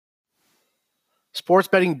Sports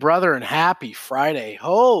betting brother and happy Friday.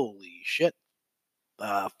 Holy shit.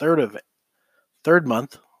 Third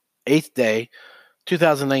month, 8th day,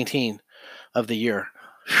 2019 of the year.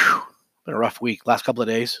 Whew. Been a rough week. Last couple of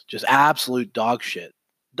days, just absolute dog shit.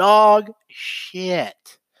 Dog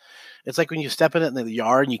shit. It's like when you step in it in the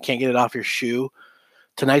yard and you can't get it off your shoe.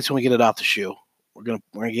 Tonight's when we get it off the shoe. We're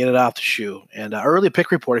gonna get it off the shoe. And early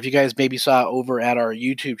pick report. If you guys maybe saw over at our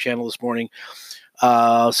YouTube channel this morning,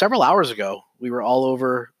 several hours ago, we were all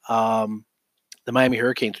over the Miami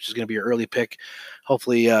Hurricanes, which is going to be your early pick.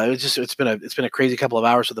 Hopefully, it's been a crazy couple of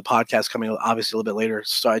hours with the podcast coming obviously a little bit later.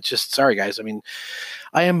 So it's just sorry guys. I mean,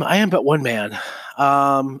 I am but one man,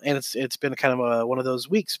 and it's been kind of one of those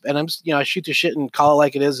weeks. And I shoot the shit and call it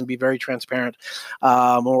like it is and be very transparent.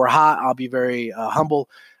 When we're hot, I'll be very humble,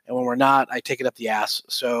 and when we're not, I take it up the ass.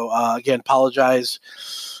 So again, apologize.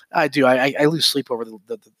 I do. I lose sleep over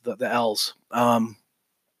the L's.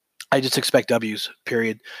 I just expect W's,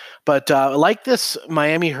 period. But like this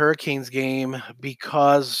Miami Hurricanes game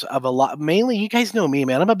because of a lot. Mainly, you guys know me,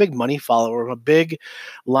 man. I'm a big money follower. I'm a big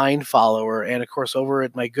line follower. And, of course, over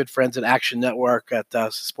at my good friends at Action Network at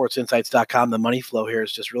sportsinsights.com, the money flow here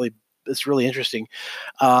is just really interesting.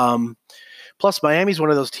 Plus, Miami's one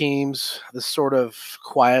of those teams that's sort of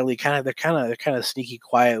quietly they're kind of sneaky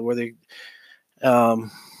quiet where they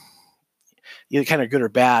either kind of good or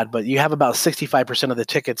bad, but you have about 65% of the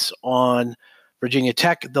tickets on Virginia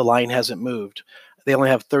Tech. The line hasn't moved. They only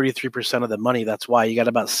have 33% of the money. That's why you got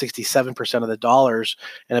about 67% of the dollars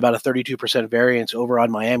and about a 32% variance over on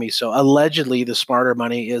Miami. So allegedly the smarter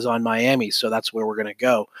money is on Miami. So that's where we're going to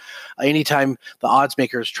go. Anytime the odds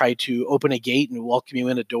makers try to open a gate and welcome you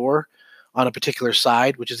in a door on a particular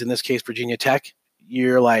side, which is in this case Virginia Tech,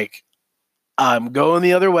 you're like, I'm going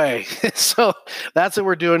the other way. So that's what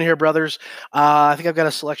we're doing here, brothers. I think I've got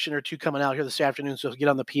a selection or two coming out here this afternoon. So get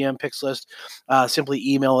on the PM picks list. Simply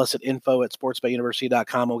email us at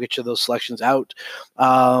info@sportsbetuniversity.com. We'll get you those selections out.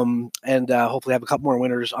 And hopefully have a couple more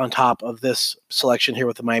winners on top of this selection here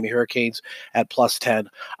with the Miami Hurricanes at +10.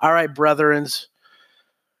 All right, brethrens.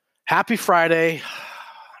 Happy Friday.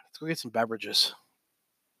 Let's go get some beverages.